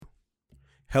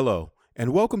Hello,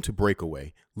 and welcome to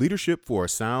Breakaway, Leadership for a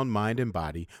Sound Mind and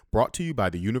Body, brought to you by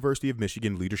the University of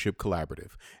Michigan Leadership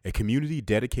Collaborative, a community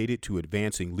dedicated to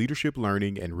advancing leadership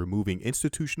learning and removing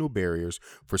institutional barriers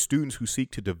for students who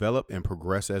seek to develop and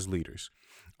progress as leaders.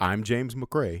 I'm James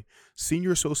McRae,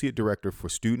 Senior Associate Director for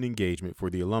Student Engagement for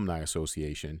the Alumni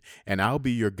Association, and I'll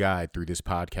be your guide through this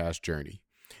podcast journey.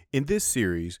 In this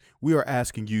series, we are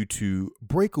asking you to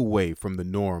break away from the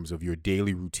norms of your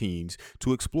daily routines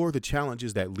to explore the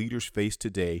challenges that leaders face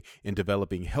today in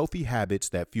developing healthy habits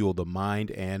that fuel the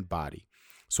mind and body.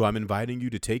 So I'm inviting you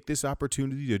to take this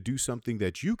opportunity to do something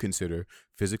that you consider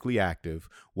physically active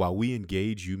while we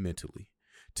engage you mentally.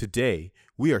 Today,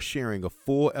 we are sharing a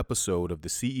full episode of the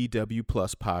CEW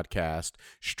Plus podcast,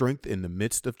 Strength in the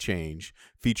Midst of Change,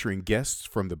 featuring guests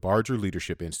from the Barger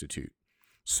Leadership Institute.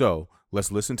 So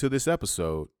let's listen to this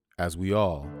episode as we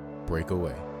all break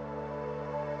away.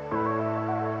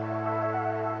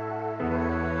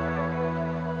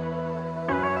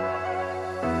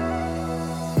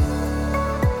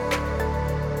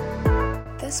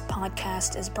 This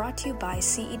podcast is brought to you by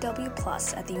CEW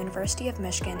Plus at the University of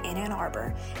Michigan in Ann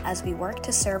Arbor as we work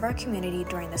to serve our community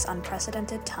during this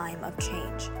unprecedented time of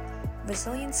change.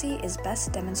 Resiliency is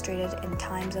best demonstrated in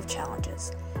times of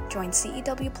challenges. Join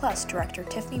CEW Plus Director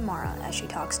Tiffany Mara as she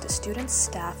talks to students,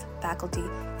 staff, faculty,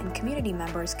 and community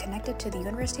members connected to the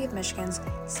University of Michigan's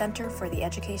Center for the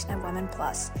Education of Women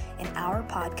Plus in our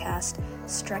podcast,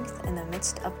 Strength in the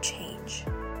Midst of Change.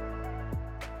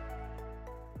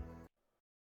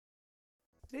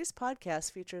 Today's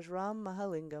podcast features Ram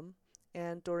Mahalingam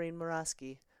and Doreen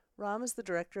Moraski. Ram is the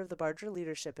director of the Barger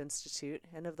Leadership Institute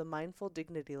and of the Mindful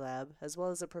Dignity Lab, as well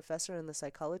as a professor in the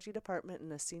Psychology Department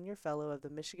and a senior fellow of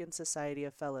the Michigan Society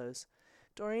of Fellows.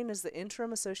 Doreen is the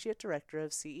interim associate director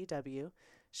of CEW.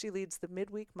 She leads the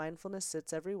midweek mindfulness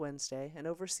sits every Wednesday and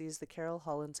oversees the Carol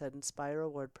Hollinshead Inspire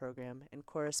Award program and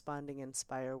corresponding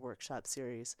Inspire workshop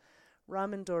series.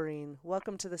 Ram and Doreen,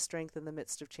 welcome to the Strength in the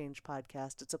Midst of Change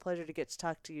podcast. It's a pleasure to get to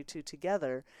talk to you two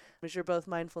together, as you're both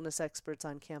mindfulness experts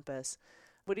on campus.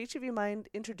 Would each of you mind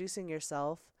introducing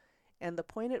yourself and the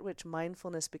point at which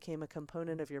mindfulness became a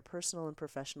component of your personal and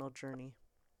professional journey?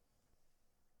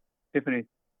 Tiffany,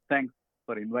 thanks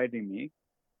for inviting me.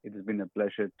 It has been a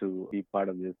pleasure to be part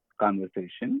of this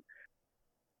conversation.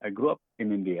 I grew up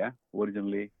in India,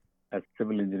 originally as a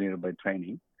civil engineer by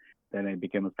training. Then I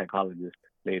became a psychologist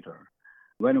later.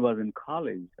 When I was in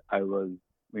college,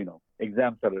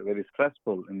 exams are very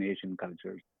stressful in Asian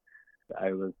cultures.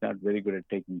 I was not very good at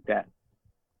taking tests.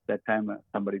 That time,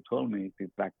 somebody told me, if you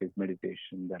practice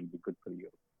meditation, that'll be good for you.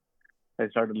 I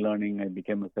started learning. I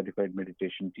became a certified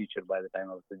meditation teacher by the time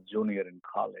I was a junior in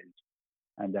college.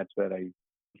 And that's where I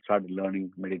started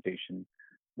learning meditation.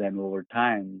 Then over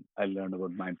time, I learned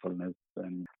about mindfulness.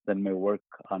 And then my work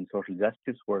on social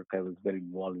justice work, I was very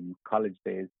involved in college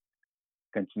days,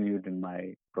 continued in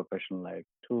my professional life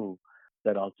too.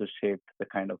 That also shaped the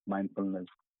kind of mindfulness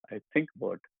I think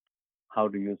about. How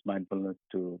to use mindfulness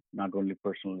to not only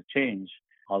personal change,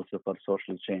 also for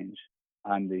social change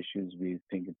and the issues we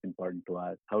think it's important to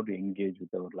us, how to engage with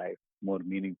our life more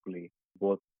meaningfully,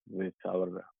 both with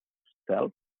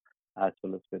ourselves as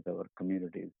well as with our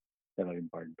communities that are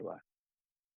important to us.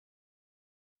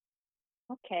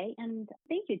 Okay, and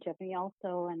thank you, Tiffany,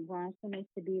 also, and Ron, so nice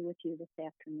to be with you this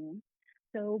afternoon.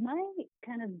 So my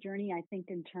kind of journey, I think,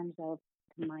 in terms of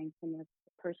mindfulness,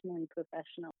 personal and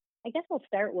professional, I guess I'll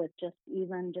start with just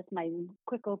my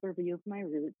quick overview of my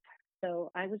roots. So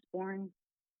I was born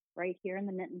right here in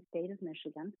the Mitten State of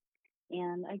Michigan,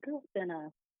 and I grew up in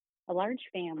a large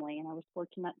family, and I was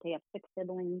fortunate to have 6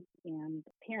 siblings and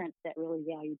parents that really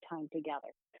valued time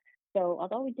together. So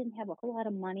although we didn't have a whole lot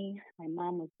of money, my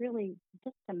mom was really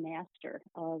just a master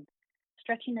of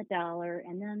stretching a dollar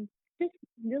and then just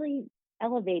really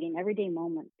elevating everyday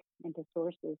moments into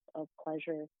sources of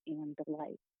pleasure and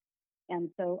delight. And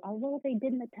so although they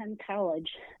didn't attend college,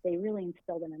 they really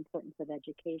instilled an importance of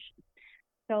education.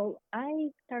 So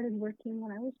I started working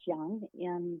when I was young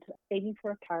and saving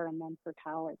for a car and then for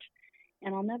college.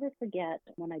 And I'll never forget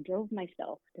when I drove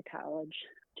myself to college,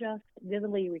 just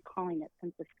vividly recalling that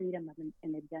sense of freedom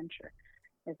and adventure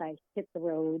as I hit the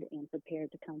road and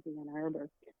prepared to come to Ann Arbor.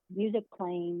 Music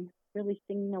playing, really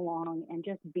singing along, and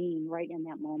just being right in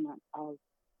that moment of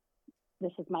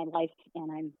this is my life,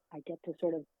 and I get to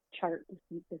sort of chart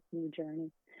this new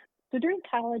journey. So during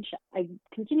college, I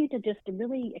continued to just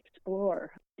really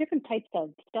explore different types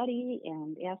of study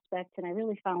and aspects, and I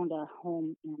really found a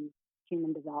home in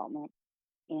human development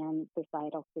and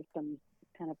societal systems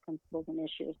kind of principles and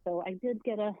issues. So I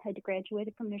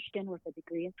graduated from Michigan with a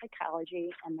degree in psychology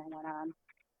and then went on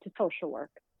to social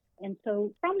work. And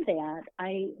so from that,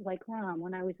 like Ram,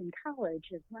 when I was in college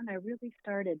is when I really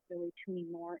started really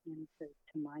tuning more into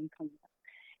mindfulness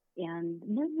and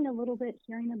learning a little bit,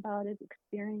 hearing about it,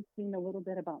 experiencing a little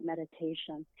bit about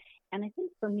meditation. And I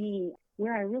think for me,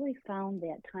 where I really found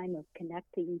that time of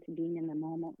connecting to being in the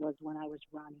moment was when I was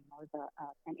running. I was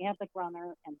an avid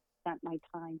runner and spent my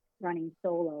time running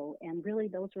solo. And really,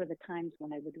 those were the times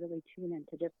when I would really tune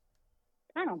into just,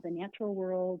 I don't know, the natural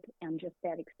world and just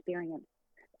that experience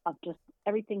of just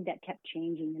everything that kept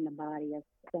changing in the body, a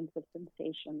sense of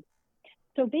sensation.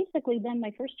 So basically, then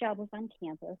my first job was on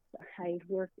campus. I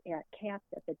worked at CAPS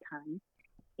at the time,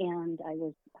 and I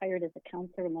was hired as a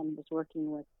counselor and then was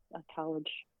working with a college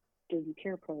student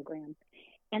peer program.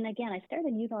 And again, I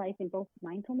started utilizing both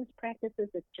mindfulness practices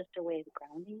as just a way of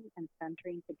grounding and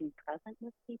centering to be present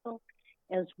with people,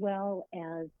 as well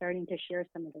as starting to share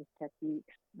some of those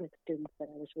techniques with students that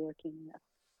I was working with.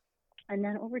 And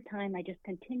then over time, I just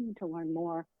continued to learn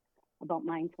more about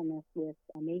mindfulness with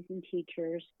amazing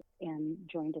teachers and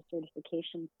joined a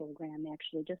certification program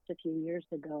actually just a few years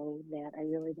ago that I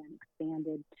really then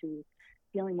expanded to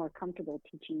feeling more comfortable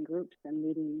teaching groups and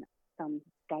leading some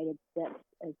guided steps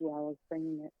as well as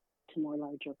bringing it to more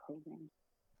larger programs.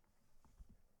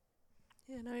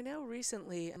 Yeah, now I know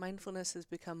recently mindfulness has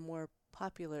become more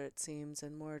popular, it seems,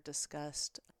 and more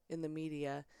discussed in the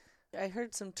media. I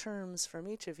heard some terms from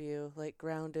each of you, like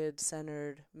grounded,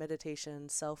 centered, meditation,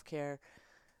 self-care.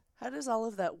 How does all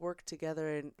of that work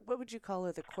together, and what would you call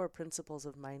are the core principles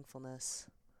of mindfulness?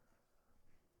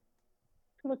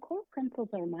 So the core principles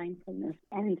of mindfulness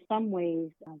are in some ways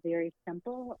very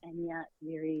simple and yet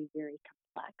very, very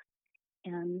complex.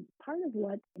 And part of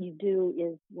what you do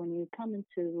is when you come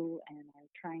into and are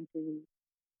trying to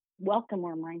welcome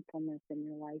more mindfulness in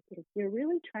your life, is you're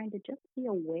really trying to just be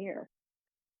aware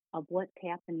of what's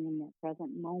happening in that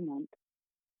present moment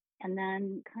and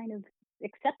then kind of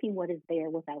accepting what is there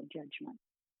without judgment.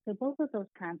 So both of those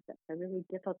concepts are really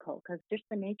difficult because just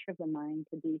the nature of the mind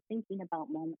to be thinking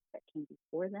about moments that came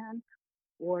before then,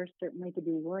 or certainly to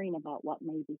be worrying about what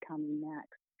may be coming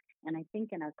next. And I think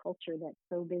in our culture that's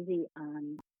so busy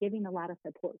on giving a lot of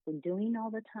support for doing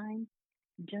all the time,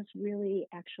 just really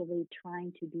actually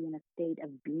trying to be in a state of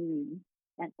being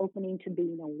and opening to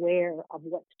being aware of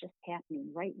what's just happening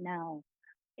right now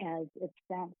as it's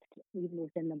sensed even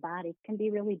within the body can be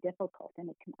really difficult. And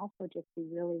it can also just be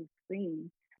really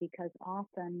freeing because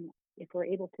often if we're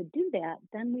able to do that,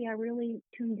 then we are really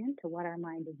tuned into what our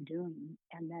mind is doing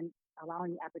and then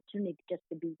allowing the opportunity just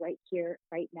to be right here,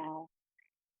 right now,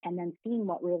 and then seeing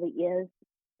what really is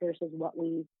versus what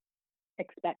we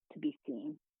expect to be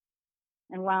seen.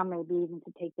 And Ram may be even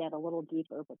to take that a little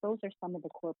deeper, but those are some of the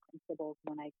core principles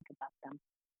when I think about them.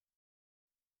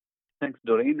 Thanks,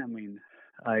 Doreen. I mean,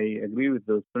 I agree with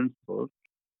those principles.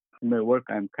 In my work,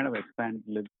 I'm kind of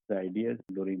expanding the ideas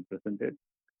Doreen presented,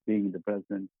 being in the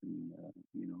present, and,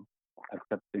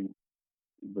 accepting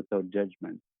without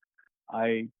judgment.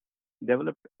 I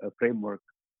developed a framework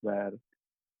where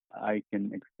I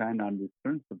can expand on these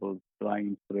principles, drawing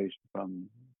inspiration from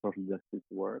social justice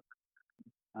work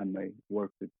and my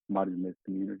work with marginalized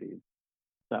communities.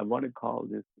 So I want to call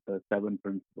this 7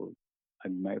 principles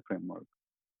in my framework.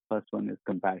 First one is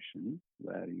compassion,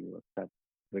 where you accept,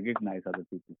 recognize other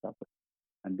people's suffering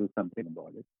and do something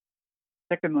about it.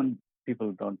 Second one,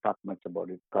 people don't talk much about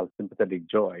it, called sympathetic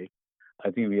joy.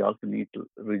 I think we also need to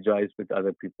rejoice with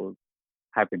other people's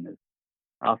happiness.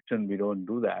 Often we don't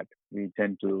do that. We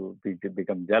tend to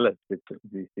become jealous if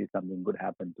we see something good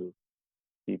happen to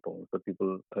people. So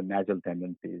people, a natural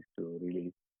tendency is to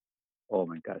really, oh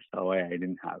my gosh, how I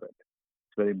didn't have it.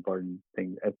 It's a very important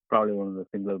thing. It's probably one of the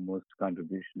single most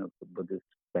contribution of Buddhist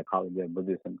psychology and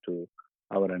Buddhism to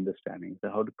our understanding. So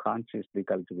how to consciously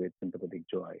cultivate sympathetic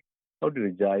joy, how to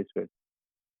rejoice with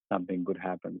something good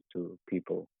happens to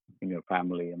people in your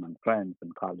family, among friends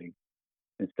and colleagues,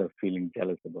 instead of feeling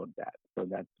jealous about that. So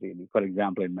that's really, for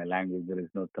example, in my language, there is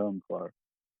no term for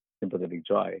sympathetic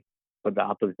joy, but the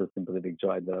opposite of sympathetic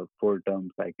joy, there are 4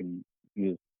 terms I can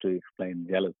use to explain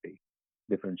jealousy,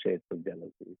 different shades of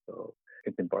jealousy. So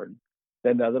it's important.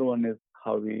 Then the other one is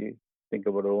how we think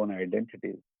about our own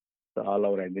identities. So all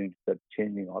our identities are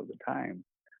changing all the time,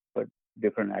 but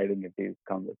different identities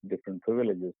come with different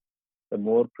privileges. The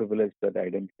more privileged that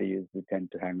identity is, we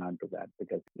tend to hang on to that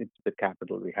because it's the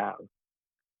capital we have,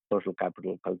 social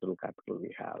capital, cultural capital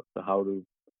we have. So how do we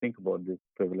think about this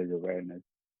privilege awareness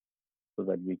so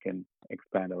that we can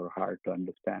expand our heart to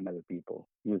understand other people,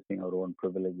 using our own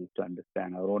privileges to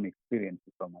understand our own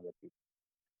experiences from other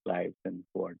people's lives and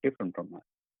who are different from us.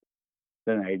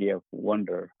 Then the idea of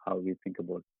wonder, how we think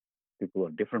about people who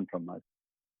are different from us,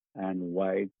 and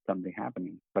why is something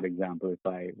happening. For example, if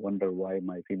I wonder why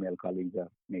my female colleagues are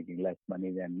making less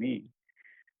money than me,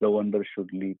 the wonder should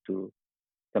lead to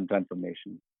some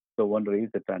transformation. So wonder is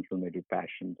a transformative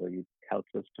passion, so it helps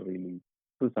us to really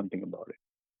do something about it.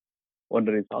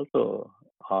 Wonder is also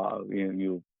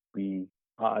we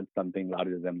are something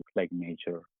larger than like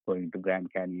nature. Going to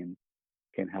Grand Canyon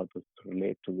can help us to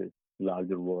relate to this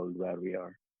larger world where we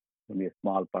are only a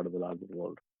small part of the larger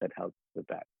world that helps with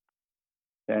that.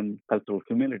 Then cultural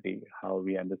humility, how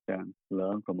we understand,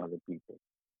 learn from other people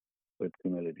with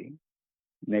humility.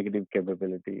 Negative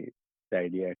capability, the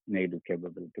idea of negative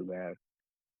capability where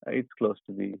it's close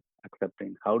to the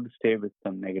accepting how to stay with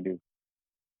some negative,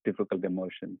 difficult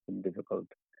emotions and difficult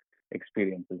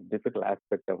experiences, difficult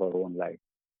aspects of our own life.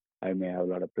 I may have a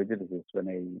lot of prejudices when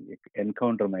I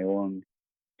encounter my own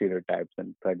stereotypes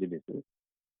and prejudices,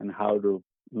 and how to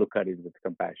look at it with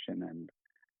compassion and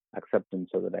acceptance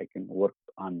so that I can work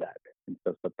on that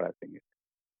instead of suppressing it.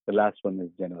 The last one is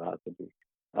generosity.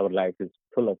 Our life is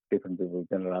full of different people,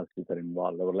 generosities are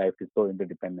involved. Our life is so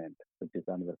interdependent, which is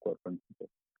another core principle.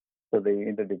 So the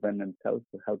interdependence help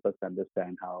us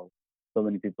understand how so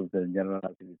many people's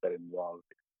generosities are involved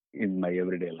in my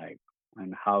everyday life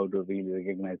and how to really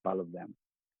recognize all of them.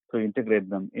 So integrate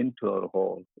them into our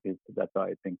whole is that's how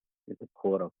I think is the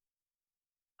core of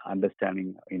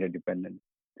understanding interdependence.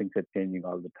 Things are changing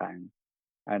all the time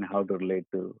and how to relate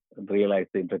to realize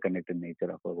the interconnected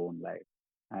nature of our own life.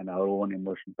 And our own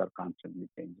emotions are constantly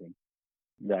changing.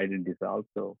 The identities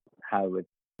also have with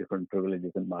different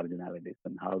privileges and marginalities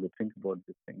and how to think about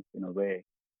these things in a way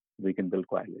we can build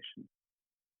coalition.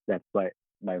 That's why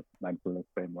my mindfulness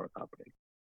framework operates.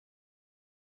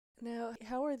 Now,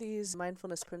 how are these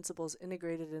mindfulness principles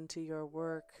integrated into your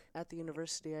work at the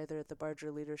university, either at the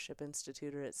Barger Leadership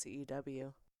Institute or at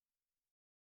CEW?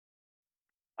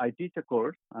 I teach a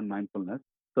course on mindfulness,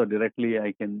 so directly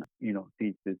I can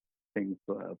teach these things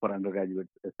for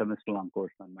undergraduates, a semester-long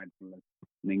course on mindfulness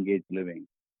and engaged living.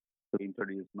 So we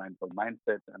introduce mindful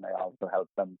mindset, and I also help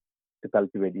them to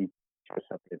cultivate each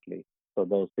separately. So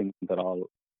those things are all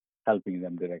helping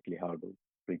them directly how to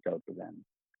reach out to them.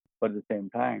 But at the same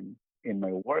time, in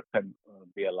my work at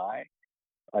BLI,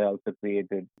 I also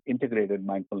created integrated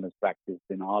mindfulness practice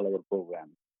in all our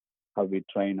programs, how we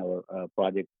train our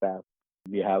project staff.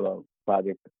 We have a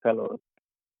project fellows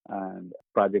and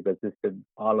project assistant,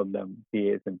 all of them,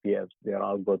 PAs and PFs, they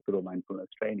all go through mindfulness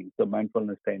training. So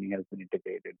mindfulness training has been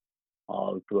integrated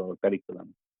all to our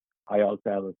curriculum. I also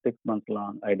have a 6 month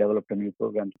long, I developed a new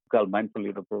program called Mindful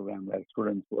Leader Program where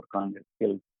students work on their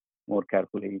skills more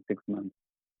carefully, 6 months.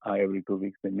 Every 2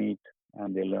 weeks they meet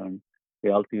and they learn. They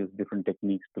also use different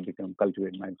techniques to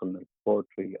cultivate mindfulness,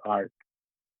 poetry, art.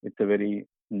 It's a very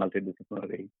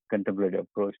multidisciplinary, contemplative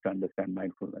approach to understand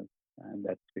mindfulness, and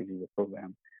that's really the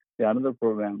program. The another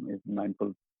program is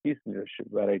Mindful Peace Leadership,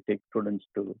 where I take students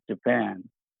to Japan,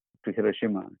 to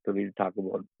Hiroshima, to really talk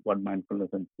about what mindfulness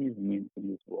and peace means in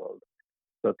this world.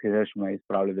 So Hiroshima is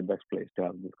probably the best place to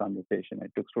have this conversation. I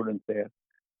took students there.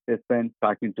 They spent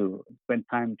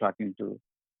time talking to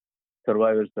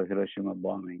survivors of Hiroshima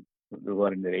bombing who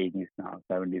are in their 80s now,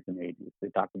 70s and 80s. They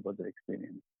talk about their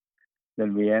experience.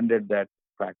 Then we ended that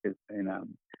practice in a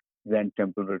Zen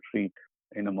temple retreat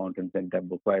in a mountain center,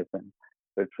 Bukwaisen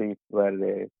retreat, where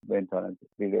they went on a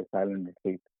 3 day silent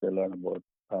retreat to learn about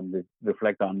this,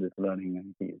 reflect on this learning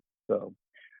and peace. So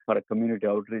for a community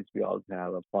outreach, we also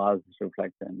have a pause,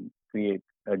 reflect, and create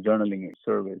a journaling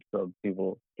service so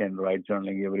people can write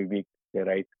journaling every week. They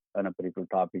write on a particular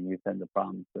topic, we send the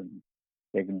prompts, and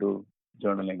they can do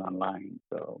journaling online.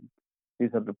 So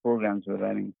these are the programs we're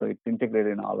running. So it's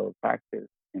integrated in all our practice,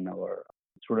 in our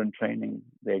student training.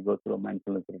 They go through a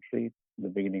mindfulness retreat in the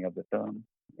beginning of the term.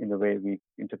 In the way we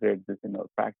integrate this in our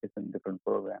practice and different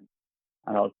programs,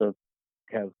 and also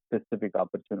have specific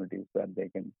opportunities where they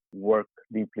can work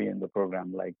deeply in the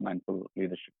program, like mindful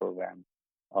leadership program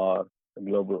or the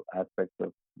global aspects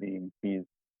of being peace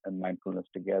and mindfulness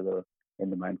together in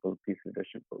the mindful peace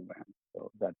leadership program. So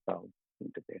that's how we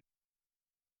integrate.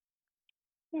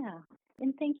 Yeah.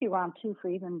 And thank you, Ram, too, for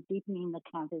even deepening the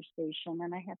conversation.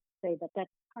 And I have to say that that's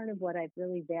part of what I've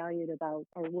really valued about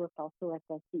our work also at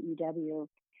the CEW.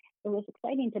 It was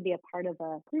exciting to be a part of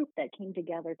a group that came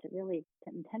together to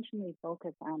intentionally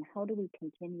focus on how do we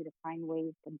continue to find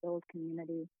ways to build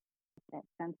community, that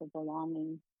sense of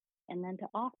belonging, and then to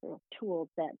offer tools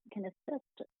that can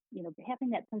assist,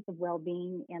 having that sense of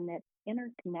well-being and that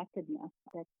interconnectedness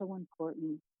that's so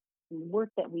important in the work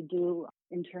that we do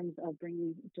in terms of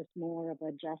bringing just more of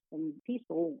a just and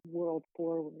peaceful world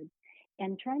forward,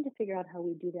 and trying to figure out how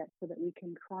we do that so that we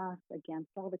can cross against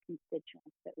all the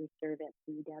constituents that we serve at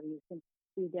CEW. Since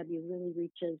CEW really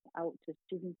reaches out to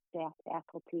students, staff,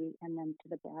 faculty, and then to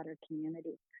the broader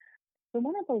community. So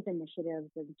one of those initiatives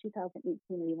in 2018,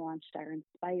 we launched our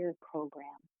Inspire program.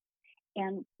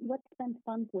 And what's been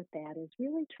fun with that is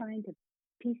really trying to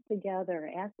piece together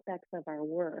aspects of our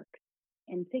work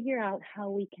and figure out how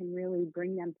we can really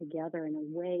bring them together in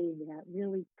a way that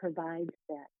really provides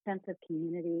that sense of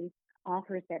community,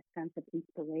 offers that sense of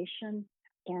inspiration,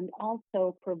 and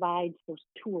also provides those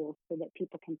tools so that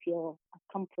people can feel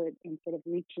a comfort instead of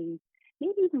reaching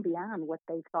maybe even beyond what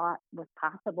they thought was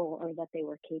possible or that they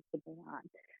were capable on.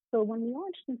 So when we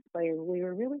launched Inspire, we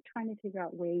were really trying to figure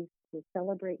out ways to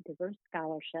celebrate diverse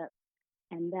scholarship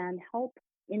and then help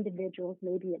individuals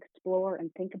maybe explore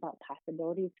and think about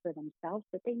possibilities for themselves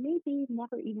that they maybe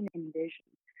never even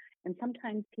envisioned. And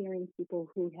sometimes hearing people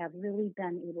who have really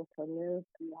been able to live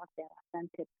and walk that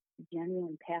authentic,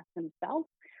 genuine path themselves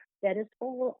that is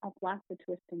full of lots of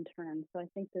twists and turns. So I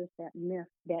think there's that myth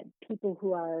that people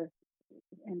who are,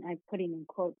 and I'm putting in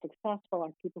quotes, successful are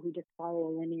people who just follow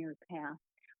a linear path,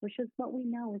 which is what we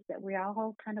know is that we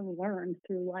all kind of learn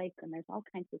through life and there's all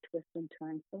kinds of twists and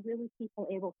turns. So really people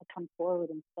able to come forward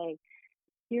and say,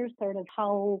 here's sort of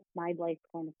how my life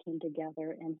kind of came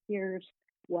together and here's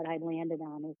what I landed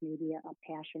on as maybe a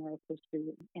passion or a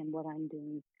pursuit and what I'm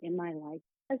doing in my life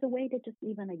as a way to just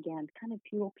even again kind of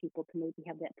fuel people to maybe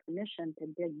have that permission to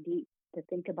dig deep, to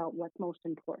think about what's most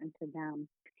important to them.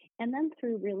 And then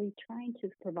through really trying to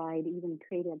provide even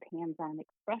creative hands-on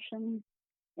expressions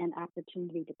and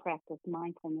opportunity to practice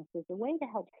mindfulness as a way to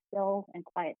help still and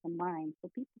quiet the mind so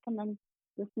people can then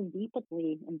listen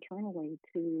deeply internally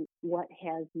to what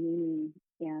has meaning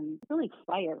and really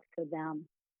fire for them.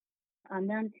 And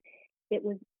then it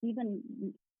was even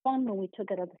fun when we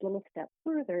took it a little step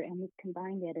further and we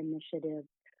combined that initiative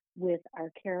with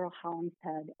our Carol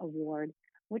Hollinshead Award,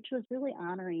 which was really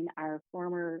honoring our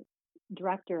former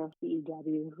director of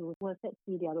CEW, who was at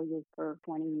CEW for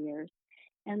 20 years.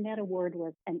 And that award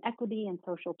was an Equity and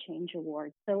Social Change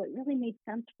Award. So it really made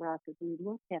sense for us as we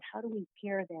looked at how do we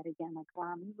pair that again. Like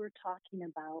Ron, we were talking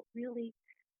about really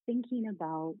thinking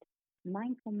about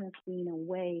mindfulness being a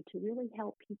way to really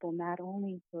help people not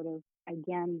only sort of,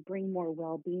 again, bring more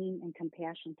well-being and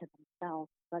compassion to themselves,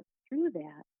 but through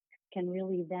that can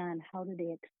really then, how do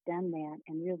they extend that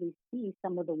and really see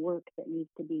some of the work that needs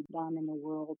to be done in the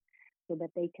world so that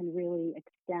they can really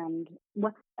extend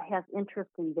what has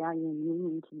interest and value and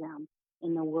meaning to them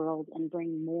in the world and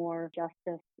bring more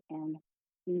justice and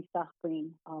ease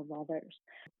suffering of others.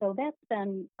 So that's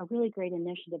been a really great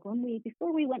initiative.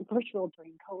 Before we went virtual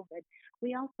during COVID,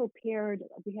 we also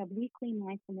we have weekly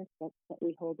mindfulness books that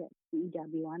we hold at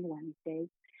CEW on Wednesdays.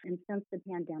 And since the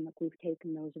pandemic, we've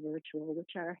taken those virtual,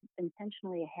 which are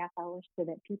intentionally a half hour so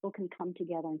that people can come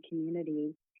together in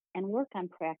communities and work on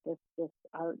practice this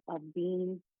art of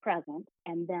being present,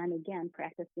 and then again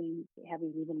practicing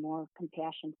having even more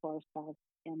compassion for ourselves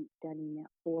and studying that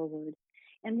forward.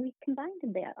 And we combined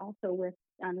that also with,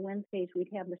 on Wednesdays, we'd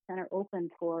have the center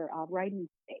open for writing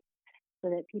space so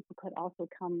that people could also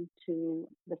come to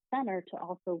the center to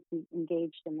also be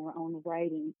engaged in their own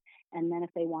writing. And then if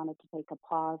they wanted to take a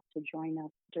pause to join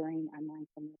us during our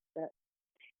mindfulness sit.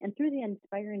 And through the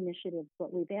Inspire initiative,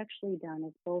 what we've actually done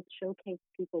is both showcase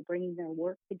people bringing their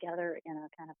work together in a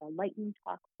kind of a lightning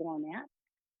talk format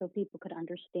so people could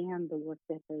understand the work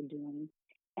that they're doing.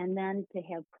 And then to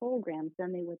have programs,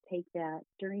 then they would take that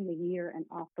during the year and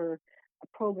offer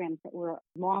programs that were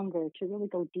longer to really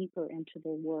go deeper into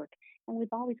their work. And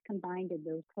we've always combined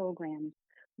those programs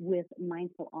with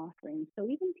mindful offerings. So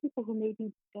even people who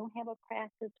maybe don't have a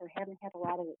practice or haven't had a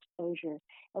lot of exposure,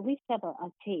 at least have a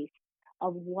taste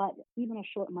of what even a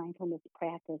short mindfulness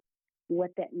practice,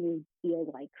 what that may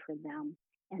feel like for them,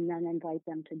 and then invite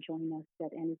them to join us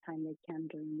at any time they can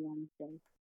during Wednesday.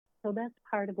 So that's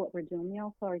part of what we're doing. We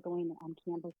also are going on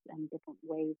campus in different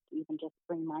ways to even just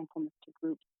bring mindfulness to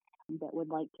groups that would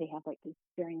like to have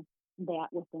experience that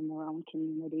within their own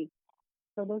community.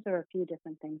 So those are a few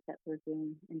different things that we're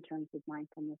doing in terms of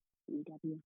mindfulness at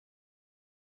CEW.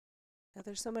 Now,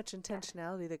 there's so much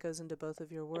intentionality that goes into both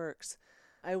of your works.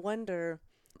 I wonder,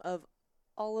 of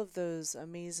all of those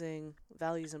amazing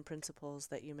values and principles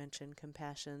that you mentioned,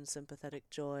 compassion, sympathetic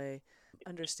joy,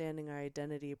 understanding our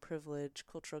identity, privilege,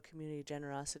 cultural community,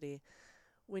 generosity,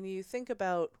 when you think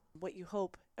about what you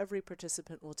hope every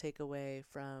participant will take away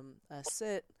from a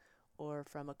sit or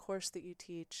from a course that you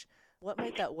teach, what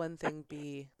might that one thing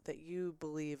be that you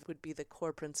believe would be the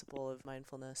core principle of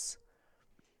mindfulness?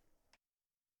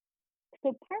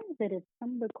 So part of it is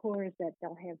some of the core is that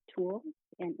they'll have tools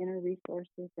and inner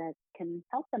resources that can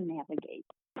help them navigate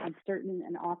uncertain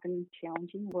and often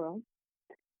challenging worlds.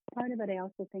 part of it I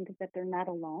also think is that they're not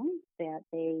alone, that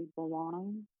they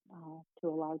belong to a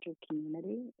larger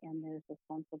community, and there's a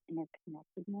sense of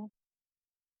interconnectedness.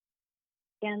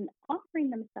 And offering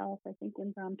themselves, I think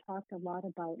when Ram talked a lot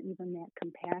about even that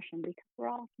compassion, because we're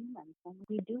all humans and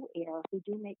we do err, we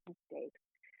do make mistakes.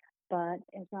 But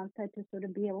as Ram said, to sort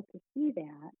of be able to see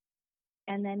that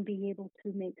and then be able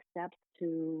to make steps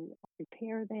to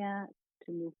repair that,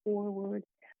 to move forward,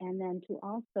 and then to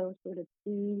also sort of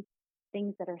see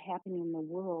things that are happening in the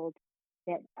world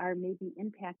that are maybe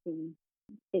impacting.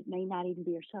 It may not even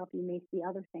be yourself. You may see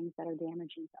other things that are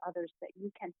damaging to others that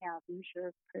you can use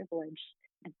your privilege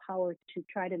and power to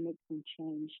try to make some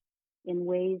change in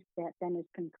ways that then is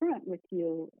concurrent with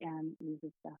you and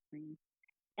eases suffering.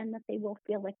 And that they will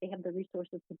feel like they have the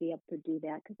resources to be able to do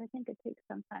that. Because I think it takes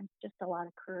sometimes just a lot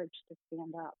of courage to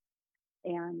stand up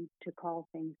and to call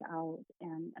things out.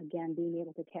 And again, being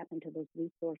able to tap into those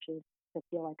resources to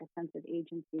feel like a sense of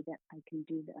agency that I can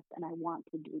do this and I want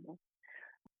to do this.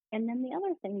 And then the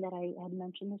other thing that I had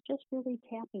mentioned is just really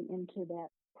tapping into that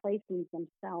places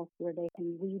themselves where they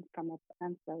can lead from a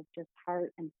sense of just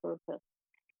heart and purpose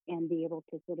and be able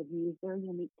to sort of use their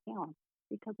unique talents,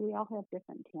 because we all have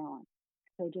different talents.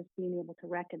 So just being able to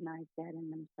recognize that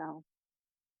in themselves.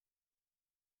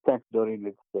 Thanks,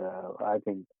 Doreen. I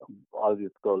think all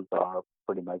these goals are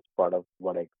pretty much part of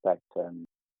what I expect. And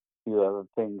a few other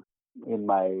things in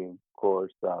my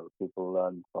course people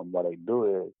learn from what I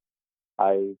do is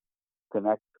I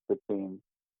connect between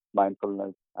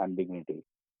mindfulness and dignity,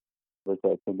 which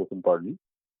I think is important.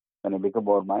 When I become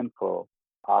more mindful,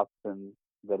 often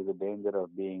there is a danger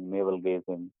of being navel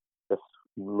gazing, just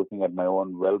looking at my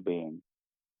own well-being,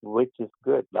 which is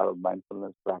good. A lot of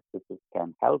mindfulness practices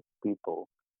can help people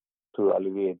to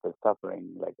alleviate their suffering,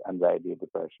 like anxiety,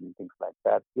 depression, things like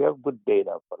that. We have good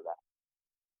data for that.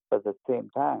 But at the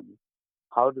same time,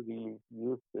 how do we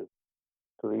use this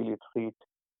to really treat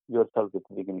yourself with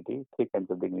dignity? Three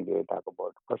kinds of dignity I talk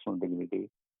about: personal dignity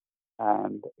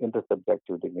and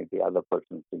intersubjective dignity, other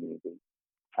person's dignity,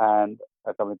 and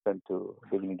a commitment to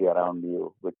dignity around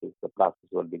you, which is the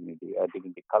processual dignity, a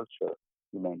dignity culture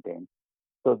you maintain.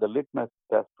 So the litmus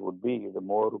test would be the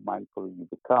more mindful you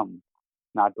become,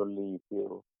 not only you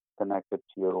feel connected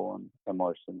to your own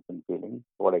emotions and feelings,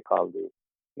 what I call the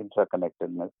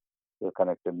interconnectedness, your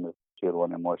connectedness to your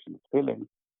own emotions, feelings,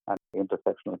 and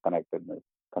intersectional connectedness,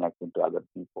 connecting to other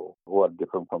people who are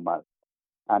different from us,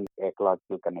 and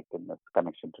ecological connectedness,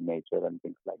 connection to nature, and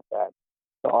things like that.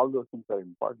 So all those things are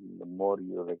important. The more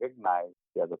you recognize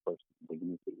the other person's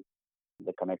dignity,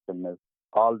 the connectedness,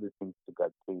 all these things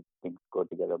together, three things go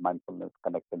together: mindfulness,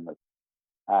 connectedness,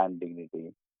 and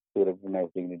dignity. So you recognize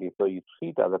dignity, so you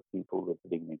treat other people with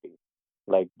dignity.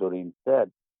 Like Doreen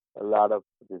said, a lot of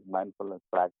these mindfulness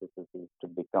practices is to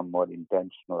become more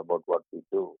intentional about what we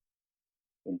do,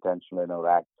 intentional in our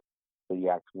acts. So you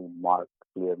actually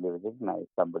clearly recognize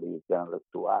somebody is generous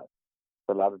to us.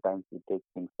 So a lot of times we take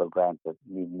things for granted.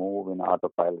 We move in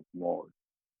autopilot mode,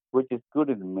 which is good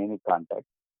in many contexts.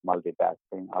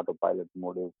 Multitasking, autopilot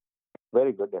mode is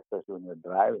very good, especially when you're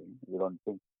driving. You don't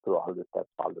think through all the steps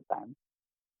all the time.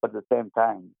 But at the same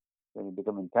time, when you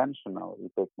become intentional, you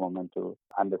take a moment to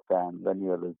understand when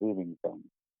you're receiving things,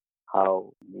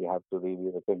 how we have to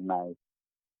really recognize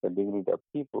the dignity of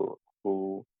people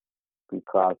who we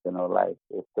cross in our life,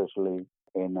 especially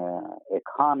in an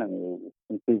economy,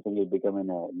 increasingly becoming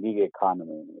a gig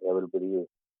economy. Everybody is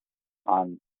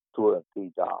on 2 or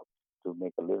 3 jobs to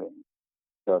make a living.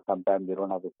 So sometimes they don't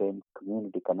have the same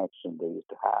community connection they used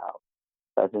to have.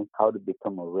 So I think how to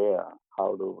become aware,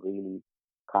 how to really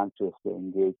consciously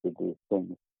engage with these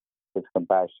things, with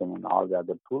compassion and all the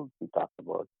other tools we talked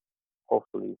about.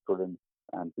 Hopefully students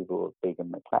and people who have taken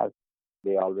my class,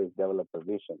 they always develop a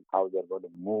vision, how they're going to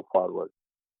move forward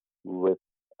with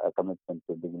a commitment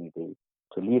to dignity,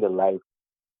 to lead a life,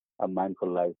 a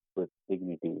mindful life with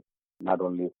dignity, not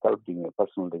only self-dignity,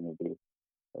 personal dignity,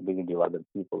 dignity of other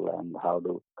people, and how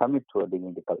to commit to a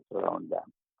dignity culture around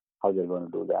them, how they're going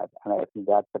to do that. And I think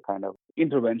that's the kind of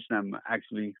intervention I'm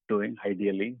actually doing,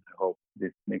 ideally. I hope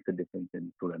this makes a difference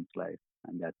in students' life,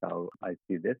 and that's how I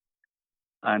see this.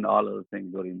 And all of the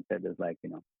things Doreen said is like,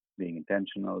 being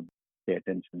intentional, pay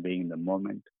attention, being in the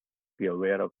moment, be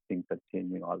aware of things that are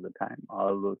changing all the time.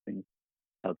 All those things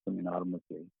help them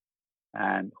enormously.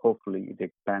 And hopefully it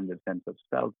expands their sense of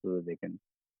self so that they can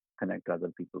connect to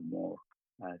other people more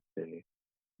as they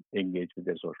engage with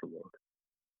their social world.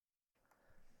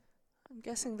 I'm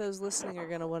guessing those listening are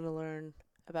going to want to learn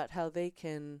about how they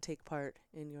can take part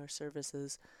in your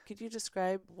services. Could you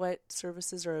describe what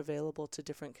services are available to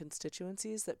different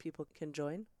constituencies that people can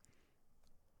join?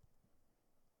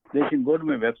 They can go to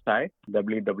my website,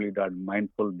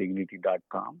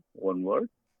 www.mindfuldignity.com, one word,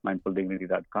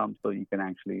 mindfuldignity.com. So you can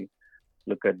actually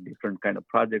look at different kind of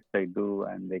projects I do,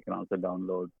 and they can also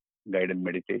download guided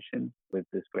meditation with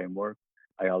this framework.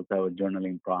 I also have a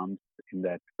journaling prompts in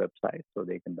that website, so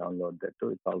they can download that too.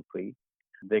 It's all free.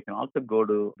 They can also go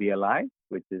to BLI,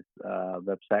 which is a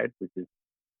website, which is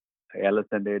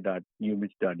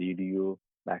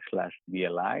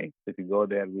lsna.umich.edu/BLI. If you go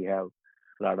there, we have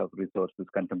a lot of resources,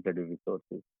 contemplative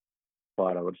resources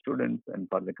for our students and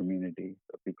for the community.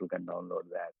 So people can download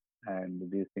that. And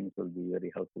these things will be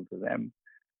very helpful to them.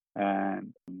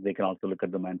 And they can also look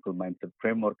at the mindful mindset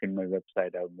framework in my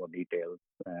website. I have more details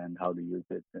and how to use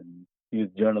it and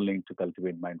use journaling to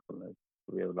cultivate mindfulness.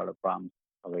 So we have a lot of prompts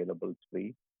available. It's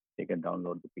free. They can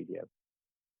download the PDF.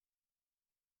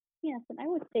 Yes, and I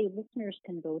would say listeners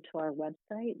can go to our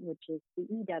website, which is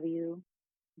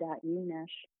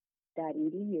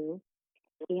cew.umich.edu.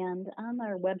 And on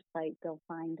our website, they'll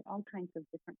find all kinds of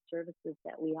different services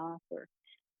that we offer.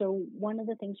 So one of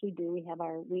the things we do, we have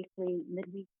our weekly,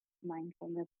 midweek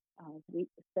mindfulness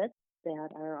week sits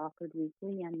that are offered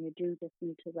weekly, and you do just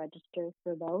need to register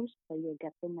for those, so you'll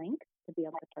get the link to be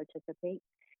able to participate.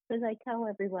 As I tell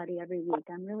everybody every week,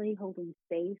 I'm really holding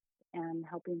space and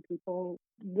helping people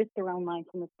with their own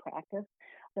mindfulness practice.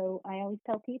 So I always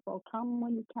tell people, come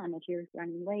when you can. If you're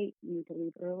running late, you need to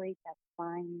leave early, that's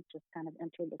fine. Just kind of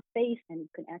enter the space and you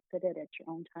can exit it at your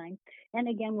own time. And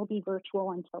again, we'll be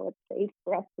virtual until it's safe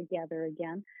for us to gather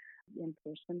again in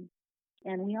person.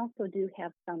 And we also do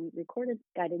have some recorded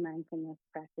guided mindfulness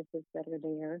practices that are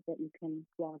there that you can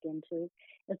log into,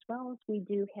 as well as we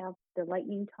do have the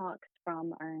lightning talks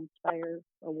from our Inspire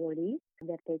awardees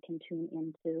that they can tune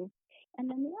into. And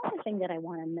then the other thing that I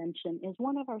want to mention is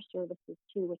one of our services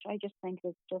too, which I just think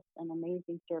is just an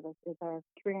amazing service, is our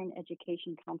Career and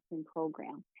Education Counseling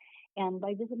Program. And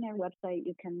by visiting our website,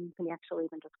 you can actually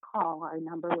even just call our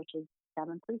number, which is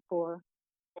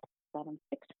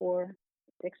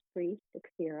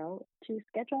 734-764-6360 to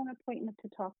schedule an appointment to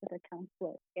talk with a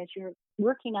counselor. As you're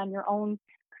working on your own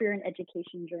career and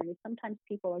education journey, sometimes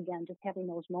people, again, just having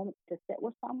those moments to sit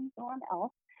with someone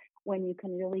else when you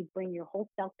can really bring your whole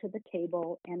self to the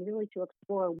table and really to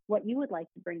explore what you would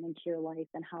like to bring into your life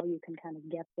and how you can kind of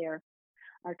get there.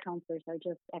 Our counselors are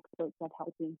just experts at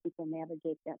helping people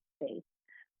navigate that space.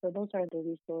 So those are the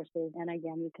resources. And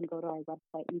again, you can go to our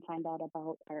website and find out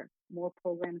about our more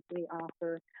programs we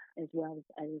offer, as well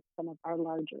as some of our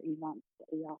larger events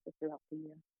that we offer throughout the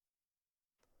year.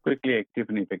 Quickly,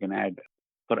 Tiffany, if I can add,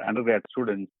 for undergrad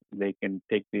students, they can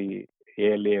take the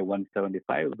ALA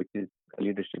 175, which is a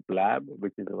leadership lab,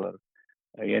 which is our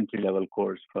entry-level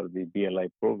course for the BLI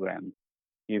program.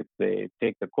 If they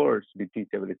take the course, we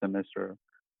teach every semester,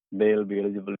 they'll be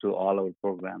eligible to all our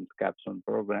programs, capstone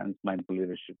programs, mindful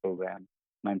leadership program,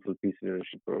 mindful peace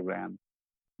leadership program.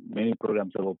 Many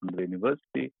programs are open to the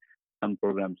university. Some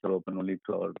programs are open only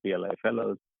to our BLI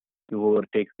fellows. Whoever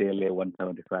takes the LA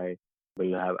 175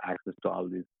 will have access to all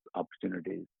these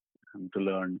opportunities to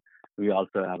learn. We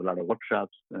also have a lot of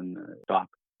workshops and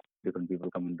talks. Different people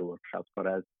come and do workshops for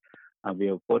us. We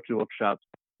have poetry workshops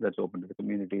that's open to the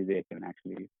community. They can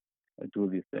actually do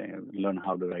this, learn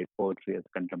how to write poetry as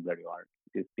contemplative art,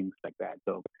 these things like that.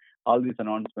 So all these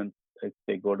announcements, if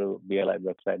they go to BLI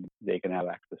website, they can have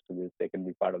access to this. They can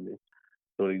be part of this.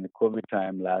 During the COVID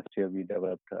time last year, we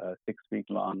developed a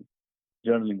 6-week-long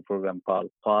journaling program called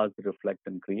Pause, Reflect,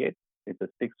 and Create. It's a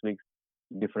 6 weeks,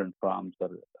 different prompts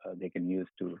that they can use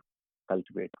to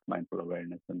cultivate mindful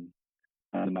awareness and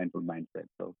mindful mindset.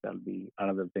 So that'll be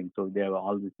another thing. So they have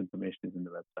all this information is in the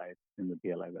website, in the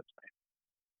BLI website.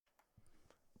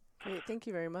 Great, thank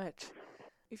you very much.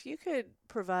 If you could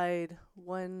provide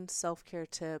one self-care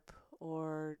tip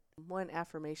or one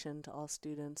affirmation to all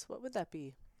students, what would that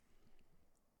be?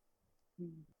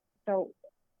 So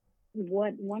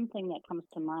one thing that comes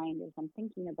to mind is I'm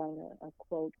thinking about a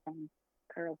quote from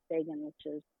Carl Sagan, which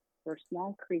is, "For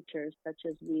small creatures such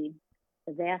as we,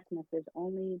 the vastness is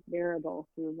only bearable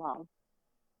through love."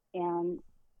 And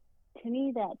to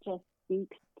me, that just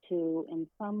speaks to, in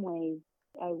some ways,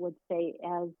 I would say,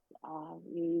 as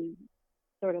we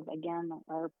sort of, again,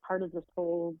 are part of this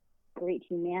whole great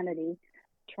humanity,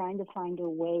 trying to find a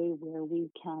way where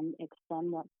we can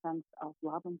extend that sense of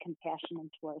love and compassion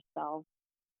into ourselves.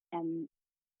 And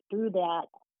through that,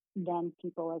 then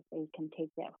people, as they can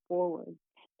take that forward,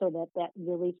 so that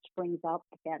really springs up,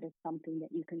 that is something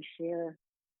that you can share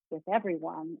with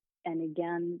everyone. And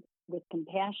again, with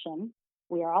compassion,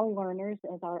 we are all learners,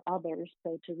 as are others.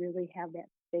 So to really have that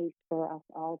space for us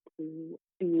all to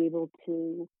be able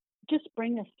to just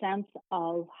bring a sense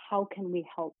of how can we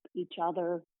help each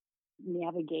other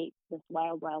navigate this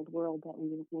wild, wild world that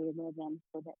we live in,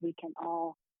 so that we can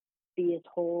all be as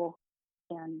whole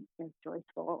and as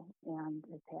joyful and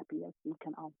as happy as we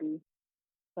can all be.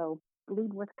 So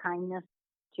lead with kindness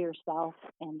to yourself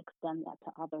and extend that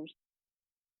to others.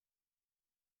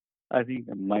 I think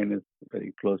mine is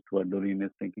very close to what Doreen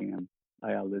is thinking, and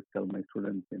I always tell my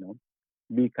students,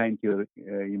 be kind to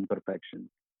your imperfections.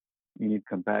 You need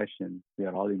compassion. We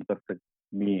are all imperfect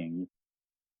beings,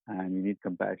 and you need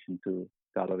compassion to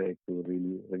tolerate, to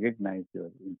really recognize your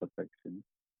imperfections,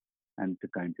 and to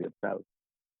kind to yourself.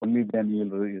 Only then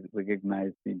you'll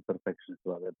recognize the imperfections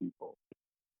to other people,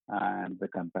 and the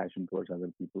compassion towards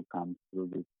other people comes through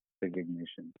this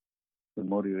recognition. The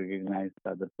more you recognize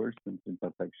the other person's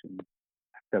imperfections,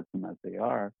 accept them as they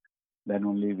are, then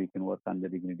only we can work on the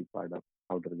dignity part of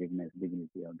how to recognize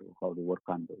dignity, how to work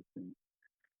on those things.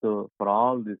 So for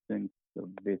all these things, the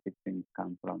basic things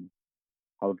come from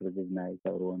how to recognize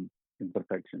our own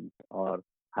imperfections. Or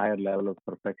higher level of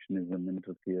perfectionism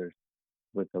interferes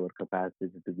with our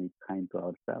capacity to be kind to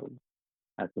ourselves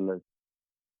as well as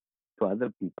to other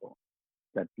people.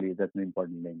 That's an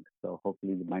important link. So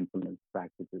hopefully the mindfulness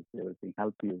practices, everything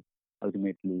help you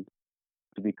ultimately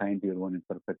to be kind to your own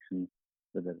imperfections,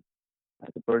 whether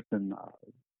as a person,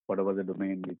 whatever the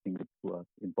domain we think is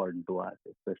important to us,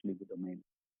 especially the domains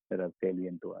that are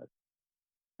salient to us.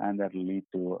 And that will lead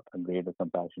to a greater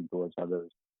compassion towards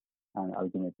others, and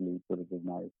ultimately to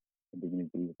recognize the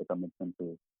dignity with a commitment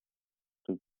to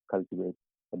cultivate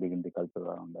a dignity culture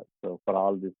around us. So for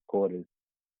all this core is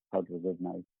how to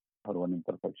recognize our own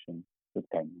imperfection with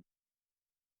kindness.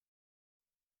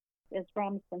 As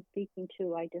Ram's been speaking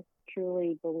to, I just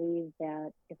truly believe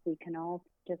that if we can all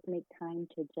just make time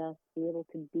to just be able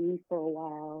to be for a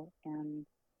while and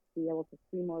be able to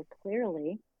see more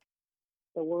clearly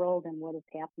the world and what is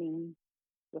happening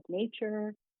with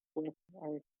nature, with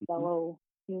our fellow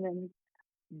humans,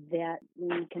 that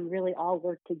we can really all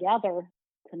work together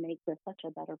to make this such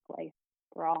a better place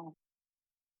for all.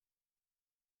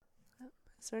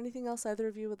 Is there anything else either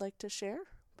of you would like to share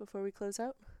before we close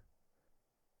out?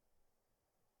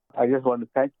 I just want to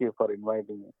thank you for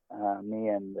inviting me,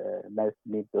 and nice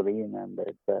to meet Doreen, and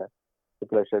it's a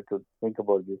pleasure to think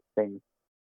about these things.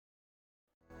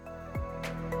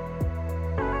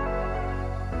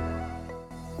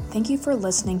 Thank you for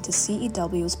listening to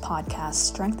CEW's podcast,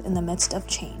 Strength in the Midst of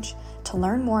Change. To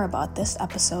learn more about this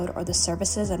episode or the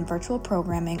services and virtual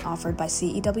programming offered by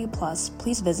CEW Plus,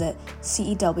 please visit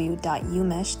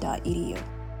cew.umich.edu.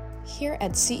 Here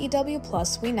at CEW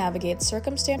Plus, we navigate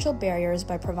circumstantial barriers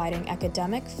by providing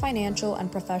academic, financial,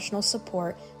 and professional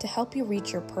support to help you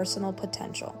reach your personal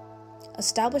potential.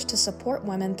 Established to support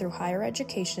women through higher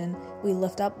education, we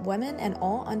lift up women and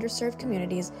all underserved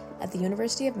communities at the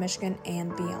University of Michigan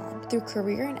and beyond. Through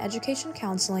career and education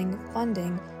counseling,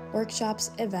 funding,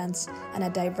 workshops, events, and a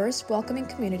diverse, welcoming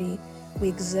community, we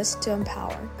exist to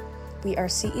empower. We are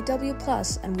CEW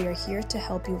Plus, and we are here to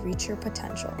help you reach your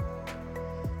potential.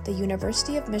 The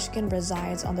University of Michigan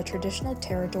resides on the traditional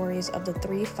territories of the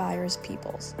Three Fires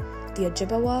peoples, the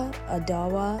Ojibwa,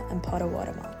 Odawa, and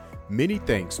Potawatomi. Many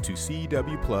thanks to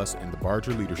CEW Plus and the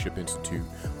Barger Leadership Institute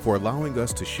for allowing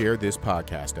us to share this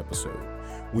podcast episode.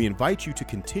 We invite you to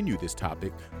continue this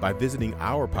topic by visiting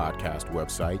our podcast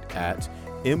website at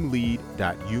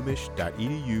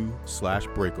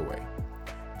mlead.umich.edu/breakaway.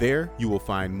 There, you will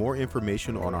find more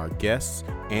information on our guests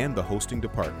and the hosting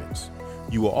departments.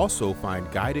 You will also find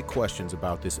guided questions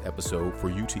about this episode for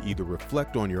you to either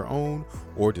reflect on your own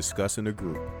or discuss in a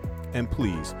group. And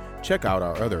please, check out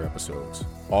our other episodes,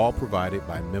 all provided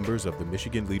by members of the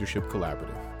Michigan Leadership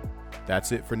Collaborative.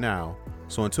 That's it for now,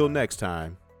 so until next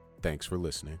time, thanks for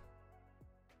listening.